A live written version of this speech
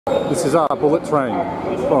This is our bullet train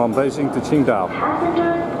from Beijing to Qingdao.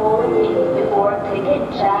 Passengers boarding before ticket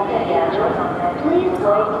check again. Please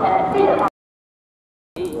wait at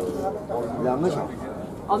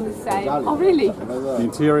on the same. Oh, really? The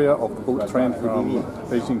interior of the bullet train from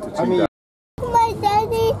Beijing to Qingdao. My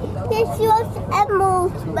daddy, this was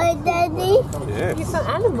animals, my daddy. Yes. You saw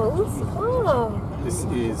animals? Oh. This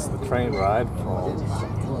is the train ride from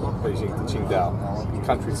Beijing to Qingdao,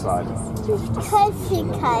 countryside.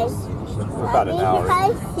 Countryside. About an hour.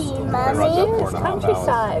 Mommy. It's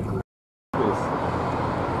Countryside.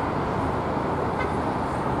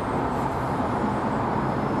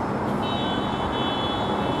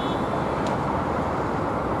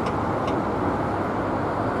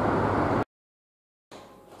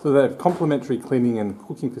 So they have complimentary cleaning and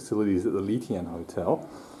cooking facilities at the Litian Hotel.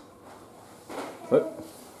 So,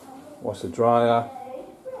 washer dryer,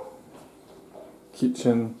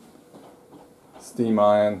 kitchen, steam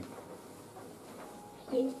iron,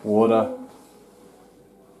 water,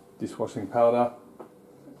 dishwashing powder,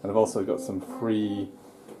 and I've also got some free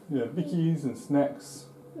bickies and snacks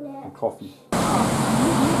and coffee.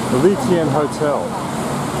 The Litian Hotel,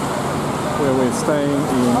 where we're staying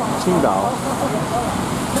in Qingdao.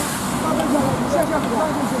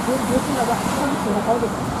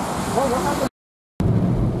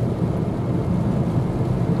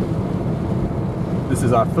 This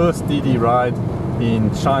is our first DD ride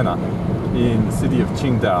in China, in the city of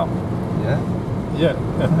Qingdao. Yeah? Yeah.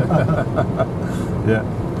 Yeah.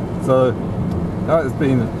 So it's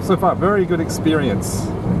been so far a very good experience.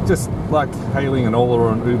 Just like hailing an Ola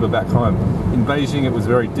or an Uber back home. In Beijing it was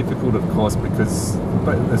very difficult, of course, because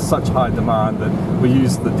there's such high demand that we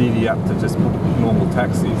use the DD app to just book normal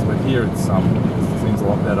taxis. But here it seems a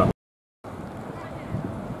lot better.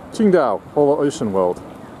 Qingdao, Polar Ocean World.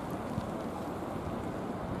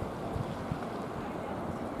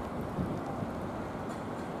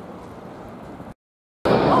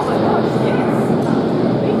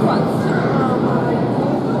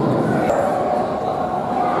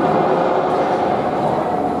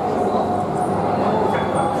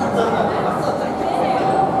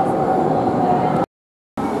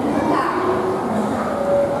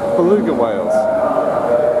 Beluga whales.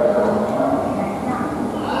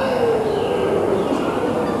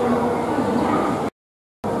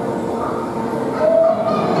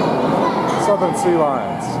 Southern sea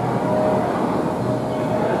lions.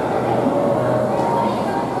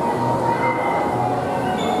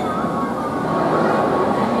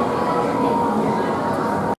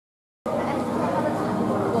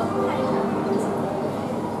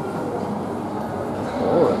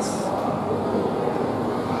 Walrus.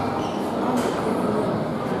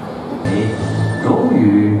 终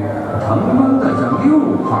于成功的将6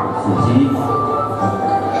块腹肌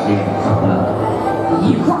练成了1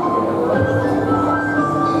块。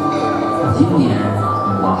今年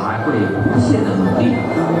我还会不懈的努力，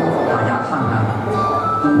大家看看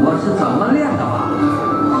我是怎么练的吧。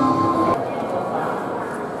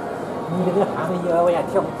你这个喊的1、2，我也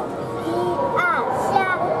跳。1、2、3，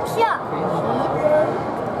跳。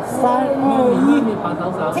3、2、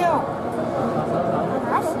1，跳。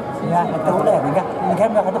 你看，都来，你看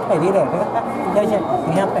这还都排队嘞，这个要先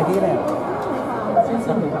等下排队嘞。是，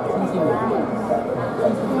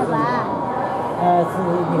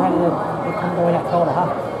你看这个，他们都往下跳了哈。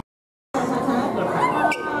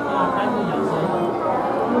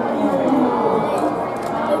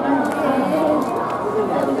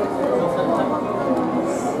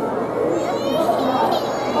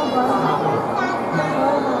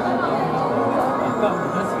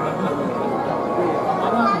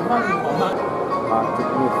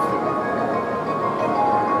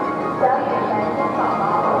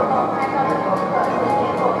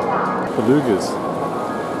Belugas.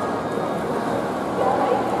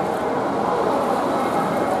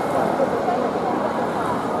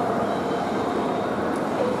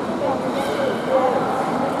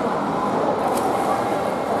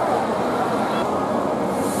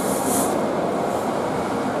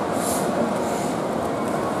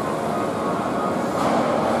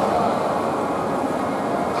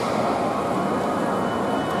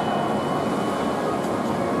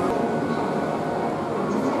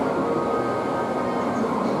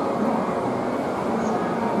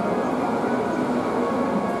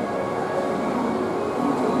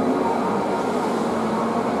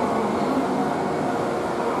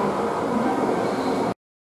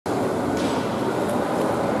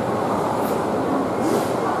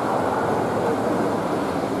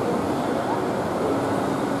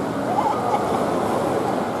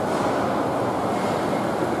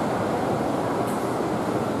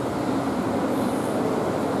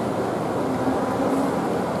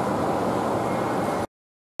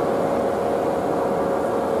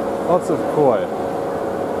 Lots of koi.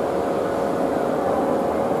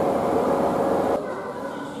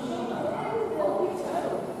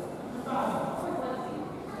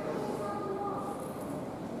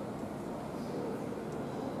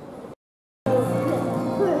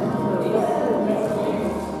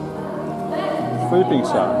 Sleeping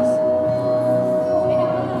sharks.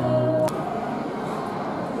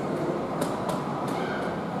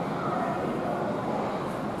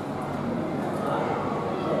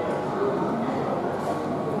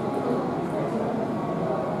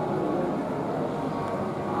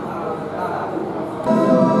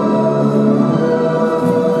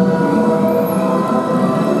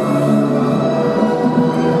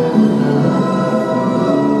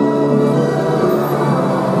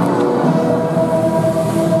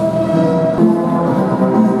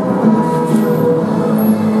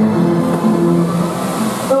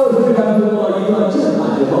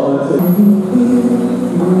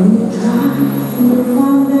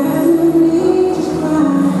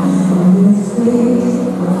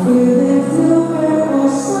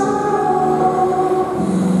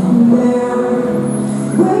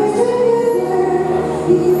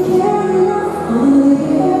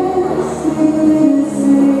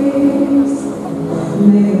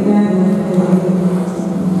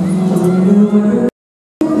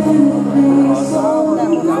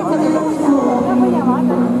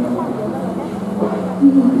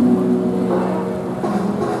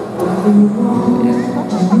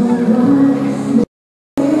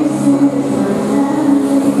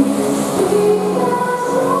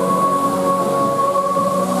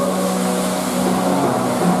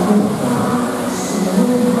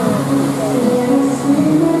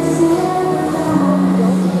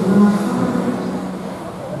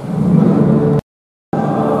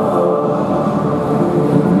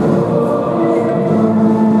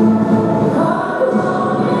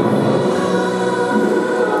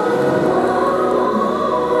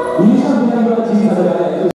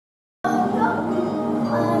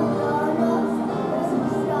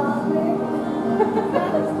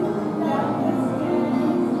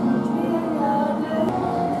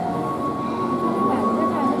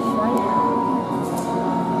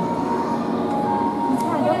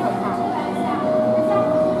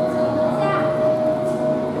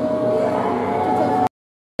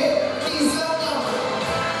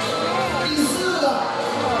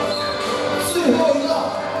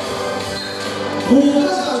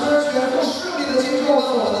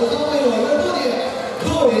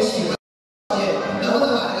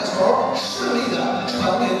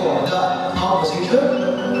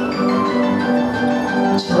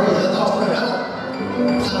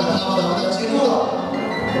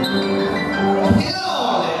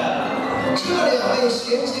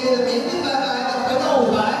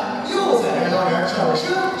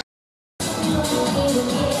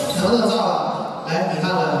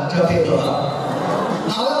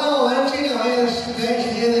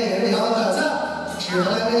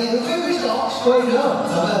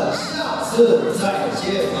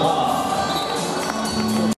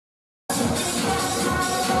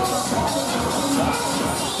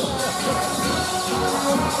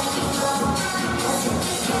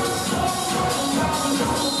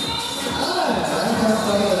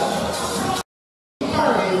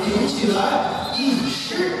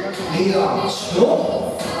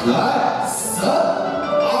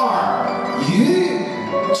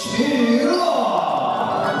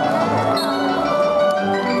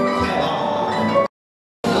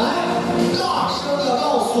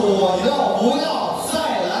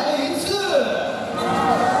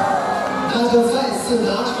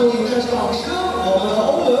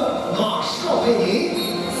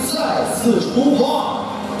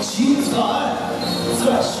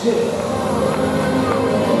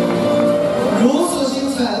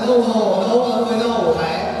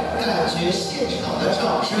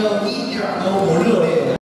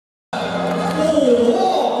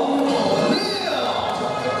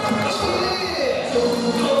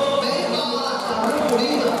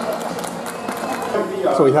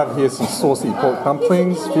 So we have here some saucy pork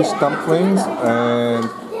dumplings, fish dumplings, and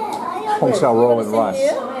Hong Xiao roll and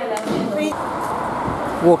rice.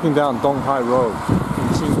 Walking down Donghai Road in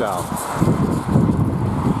Qingdao.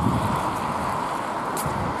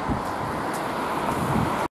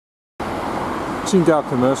 Qingdao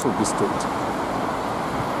Commercial District.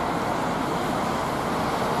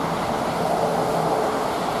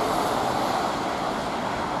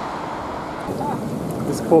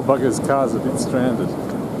 This poor bugger's car's a bit stranded.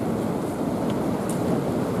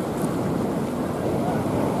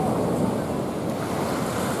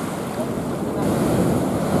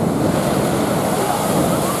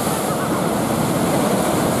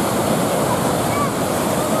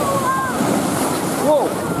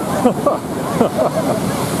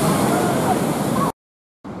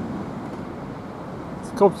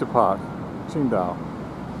 Sculpture Park, Qingdao.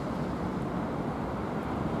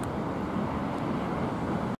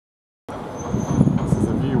 This is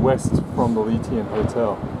a view west from the Litian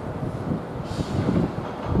Hotel.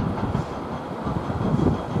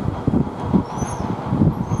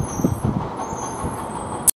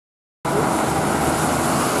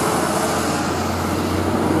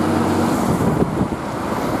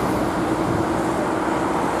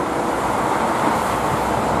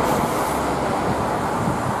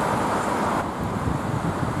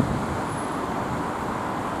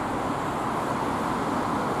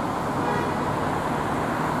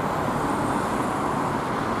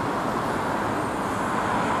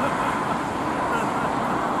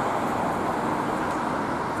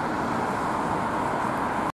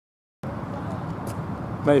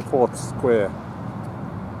 May 4th Square.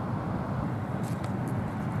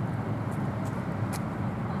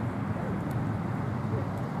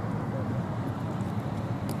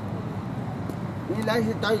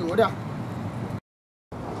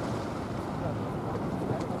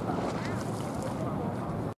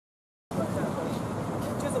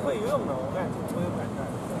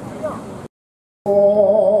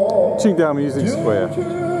 Qingdao Music Square.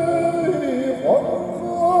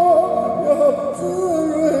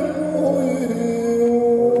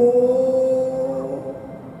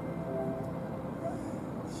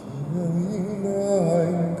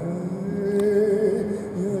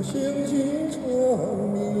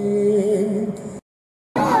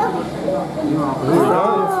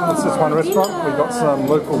 This is one restaurant. We've got some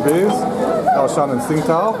local beers, Shandong and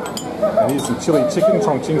Qingdao, and here's some chili chicken,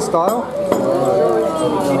 Chongqing style.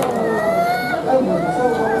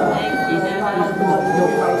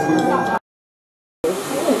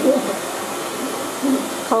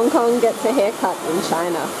 Hong Kong gets a haircut in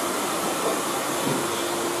China.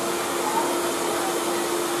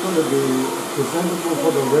 It's going to be presentable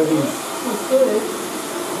for the weddings. It's good.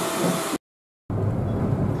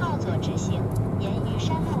 靠左直行，沿玉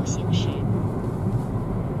山路行驶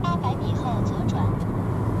，800米后左转，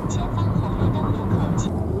前方红绿灯路口。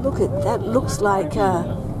Look at that! Looks like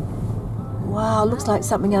wow! Looks like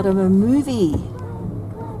something out of a movie.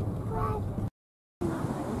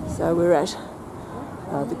 So we're at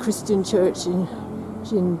the Christian church in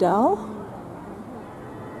Qingdao.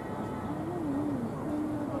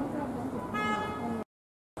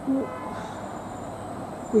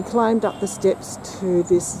 We climbed up the steps to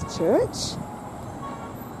this church.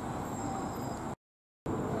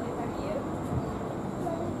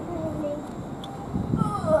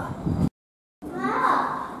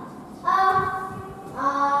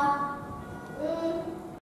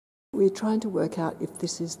 We're trying to work out if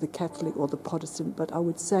this is the Catholic or the Protestant, but I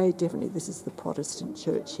would say definitely this is the Protestant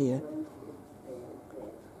church here.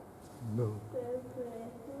 No.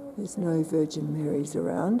 There's no Virgin Marys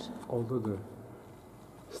around. Although the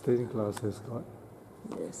stained glass has got.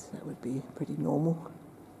 Yes, that would be pretty normal.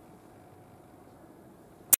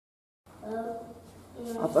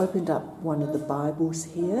 I've opened up one of the Bibles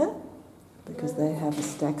here because they have a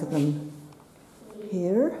stack of them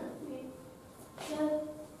here.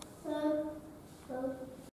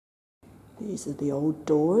 These are the old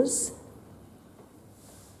doors.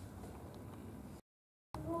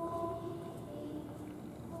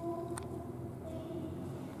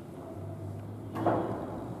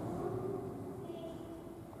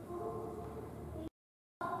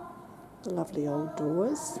 The lovely old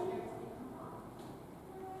doors.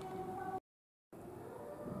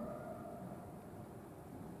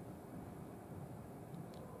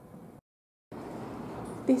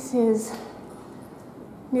 This is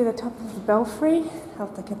near the top of the belfry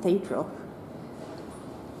of the cathedral.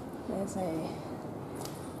 There's a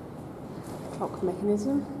clock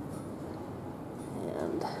mechanism,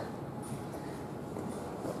 and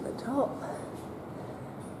on the top,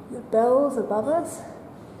 the bells above us.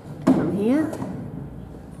 From here.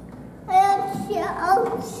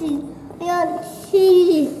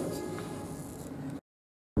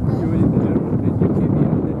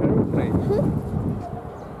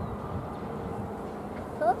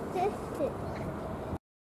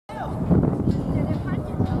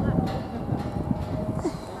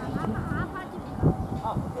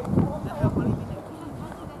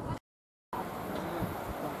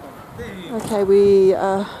 Okay,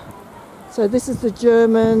 so this is the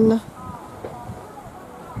German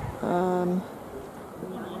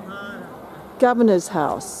governor's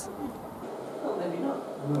house. Oh, maybe not.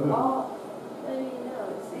 No. Maybe no,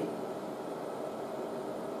 let's see.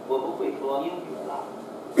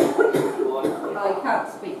 I can't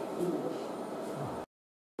speak English.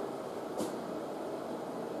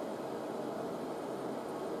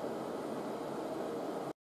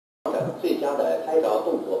 最佳的拍照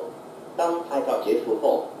动作。当拍照结束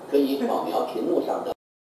后，可以扫描屏幕上的。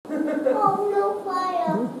Oh, no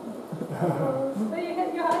fire. There you go,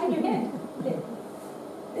 you're hiding your head.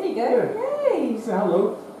 There you go. Hey! Say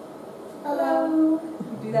hello. Hello.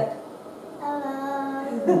 Do that.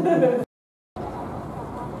 Hello.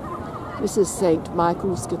 This is St.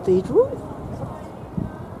 Michael's Cathedral.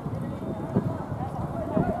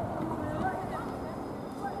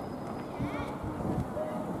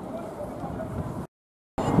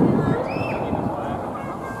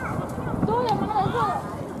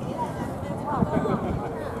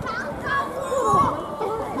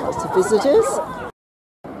 Lots of visitors.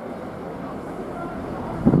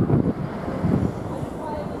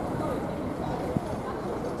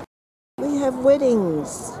 We have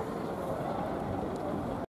weddings.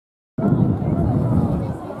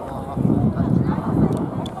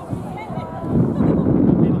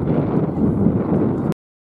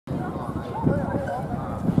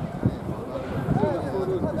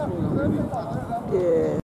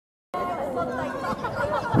 Yeah.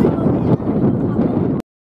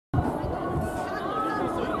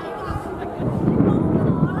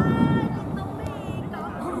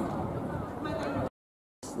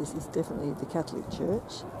 This is definitely the Catholic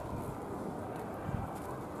Church.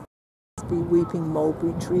 Must be weeping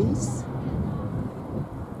mulberry trees.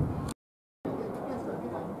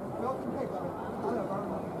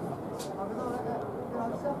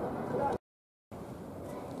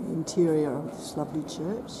 The interior of this lovely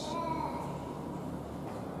church.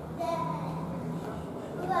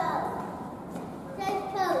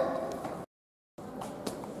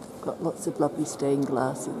 Got lots of lovely stained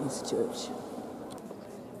glass in this church.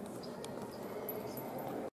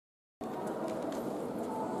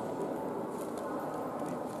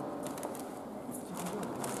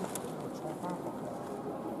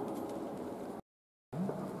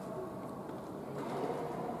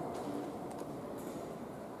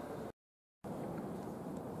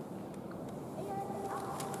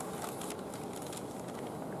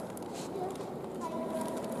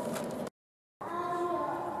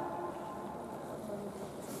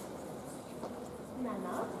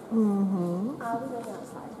 Mm-hmm. Are we going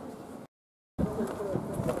outside?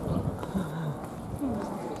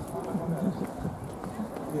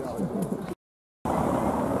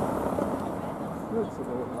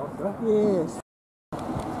 Yes.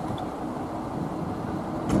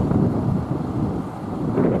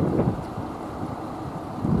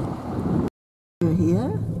 You're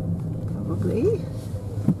here, probably.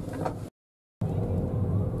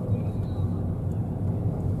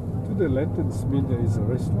 To the left of the smith there is a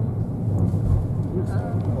restaurant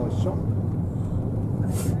or a shop.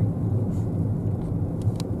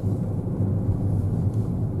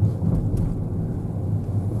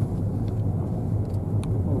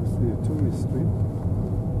 Obviously a tourist street.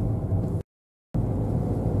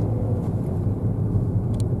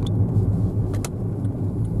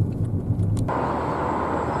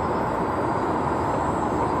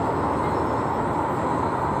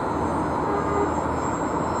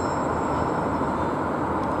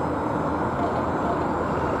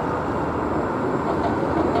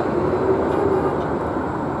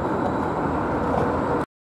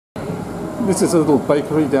 This is a little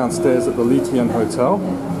bakery downstairs at the Litian Hotel.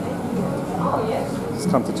 Just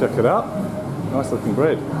come to check it out. Nice looking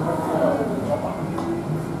bread.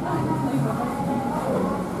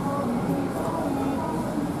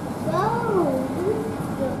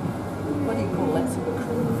 What do you call that sort of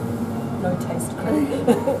cream? No taste cream.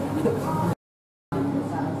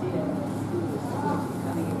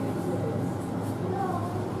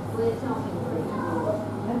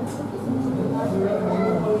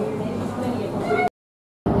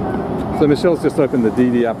 So Michelle's just opened the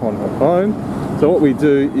DD app on her phone. So what we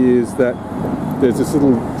do is that there's this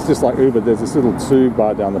little, it's just like Uber, there's this little tube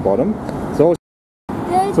bar down the bottom. So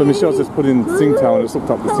Michelle's just put in Qingdao and just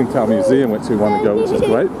looked up the Qingdao Museum, which we want to go, which is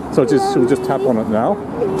great. So she'll just tap on it now.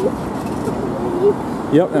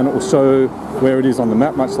 Yep, and it will show where it is on the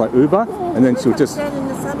map, much like Uber. And then she'll just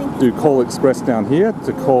do Call Express down here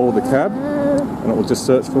to call the cab, and it will just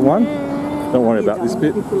search for one. Don't worry about this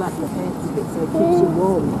bit.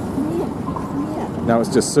 Now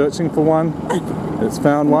it's just searching for one. It's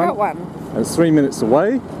found one. And it's 3 minutes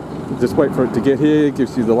away. Just wait for it to get here. It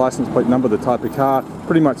gives you the license plate number, the type of car.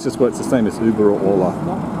 Pretty much just works the same as Uber or Ola.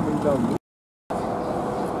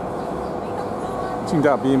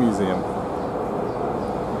 Qingdao Beer Museum.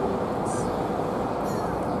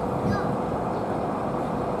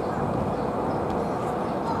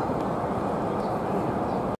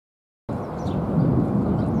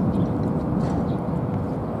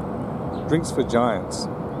 Drinks for Giants.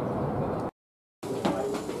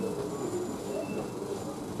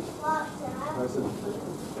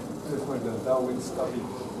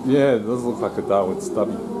 Yeah, it does look like a Darwin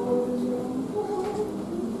stubby.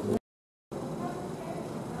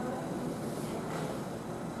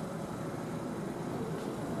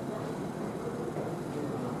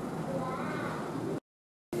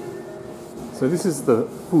 So this is the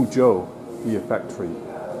Fuzhou beer factory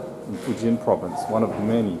in Fujian province, one of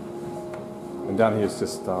many. And down here is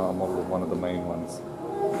just a model of one of the main ones.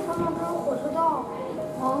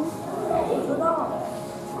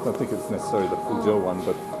 I don't think it's necessarily the Fuzhou one,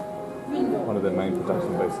 but one of their main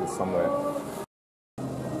production bases somewhere.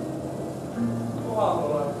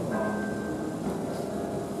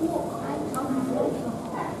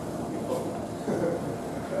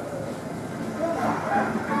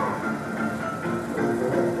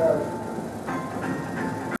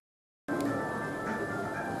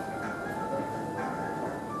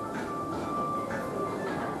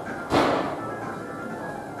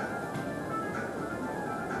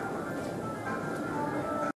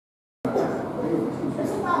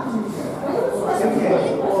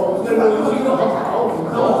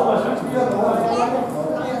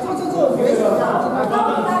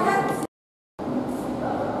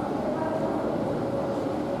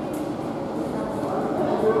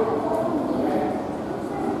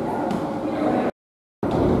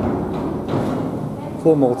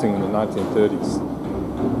 Floor malting in the 1930s.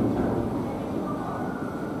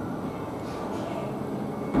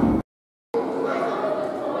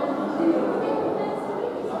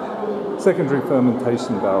 Secondary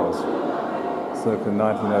fermentation barrels, circa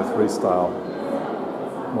 1903 style.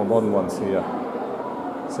 More modern ones here.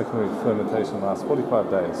 Secondary fermentation lasts 45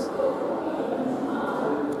 days.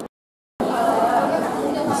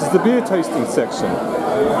 This is the beer tasting section.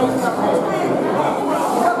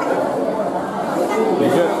 You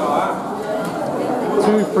get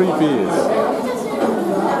 2 free beers.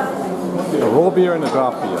 A raw beer and a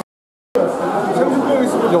draft beer.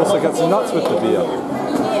 You also get some nuts with the beer.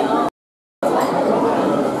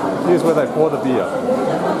 Here's where they pour the beer.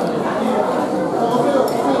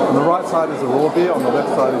 On the right side is a raw beer, on the left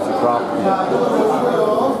side is a draft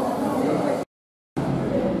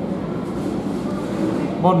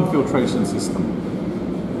beer. Modern filtration system.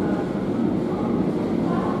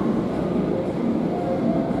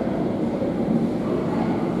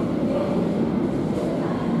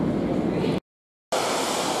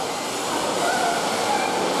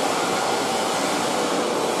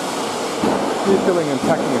 Beer filling and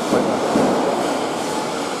packing equipment.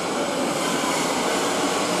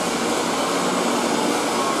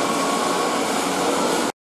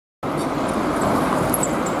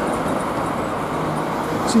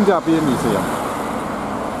 Qingdao Beer Museum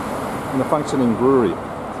and a functioning brewery.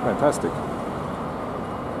 It's fantastic.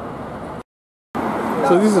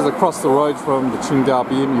 So this is across the road from the Qingdao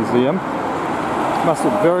Beer Museum. It must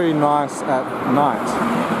look very nice at night.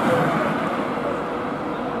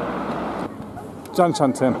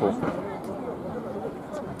 Jianshan Temple.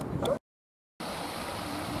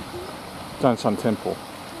 Jianshan Temple.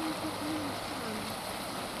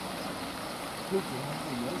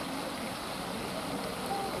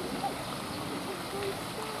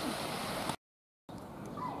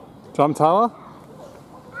 Drum Tower.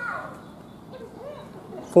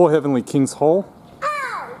 4 Heavenly Kings Hall.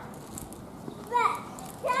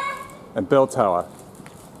 And Bell Tower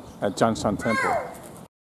at Jianshan Temple.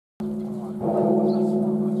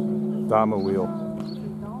 Dharma Wheel.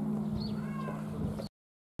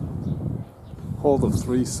 Hall of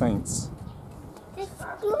 3 Saints.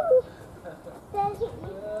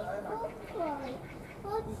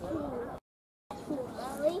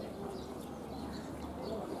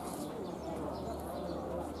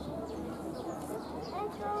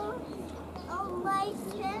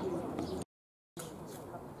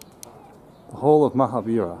 The Hall of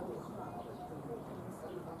Mahavira.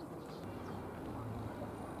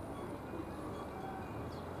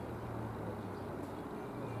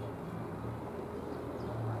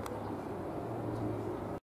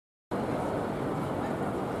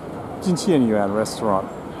 Jinqianyuan restaurant,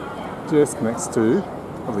 just next to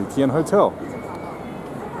the Litian Hotel.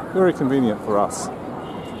 Very convenient for us.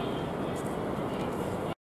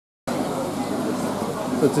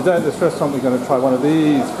 So today at this restaurant we're going to try one of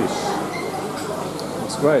these fish.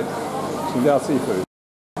 Looks great. Qingdao seafood.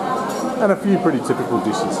 And a few pretty typical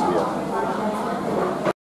dishes here.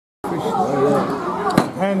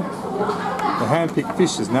 The hand-picked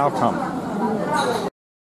fish has now come.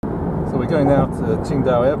 So we're going now to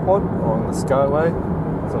Qingdao Airport on the Skyway.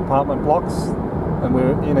 It's apartment blocks. And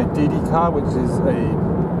we're in a DD car, which is a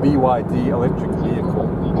BYD electric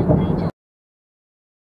vehicle.